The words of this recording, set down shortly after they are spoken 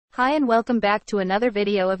Hi and welcome back to another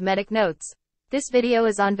video of Medic Notes. This video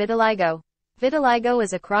is on vitiligo. Vitiligo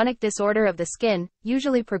is a chronic disorder of the skin,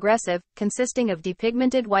 usually progressive, consisting of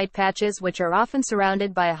depigmented white patches which are often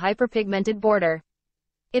surrounded by a hyperpigmented border.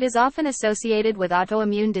 It is often associated with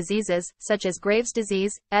autoimmune diseases, such as Graves'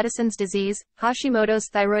 disease, Addison's disease, Hashimoto's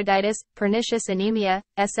thyroiditis, pernicious anemia,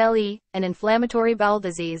 SLE, and inflammatory bowel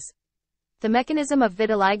disease. The mechanism of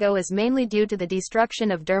vitiligo is mainly due to the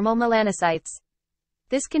destruction of dermal melanocytes.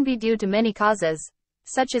 This can be due to many causes,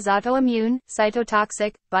 such as autoimmune,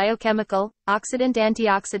 cytotoxic, biochemical,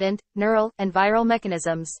 oxidant-antioxidant, neural, and viral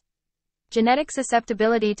mechanisms. Genetic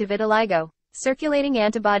susceptibility to vitiligo. Circulating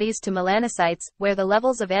antibodies to melanocytes, where the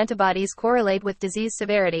levels of antibodies correlate with disease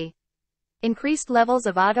severity. Increased levels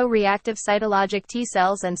of autoreactive cytologic T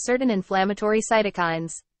cells and certain inflammatory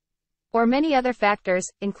cytokines. Or many other factors,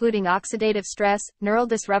 including oxidative stress, neural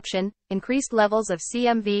disruption, increased levels of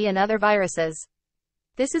CMV and other viruses.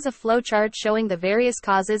 This is a flowchart showing the various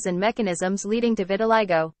causes and mechanisms leading to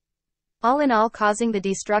vitiligo. All in all, causing the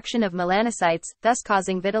destruction of melanocytes, thus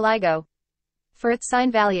causing vitiligo. For its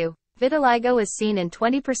sign value, vitiligo is seen in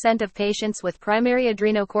 20% of patients with primary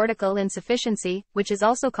adrenocortical insufficiency, which is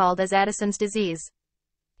also called as Addison's disease.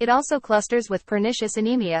 It also clusters with pernicious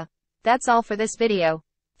anemia. That's all for this video.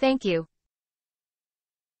 Thank you.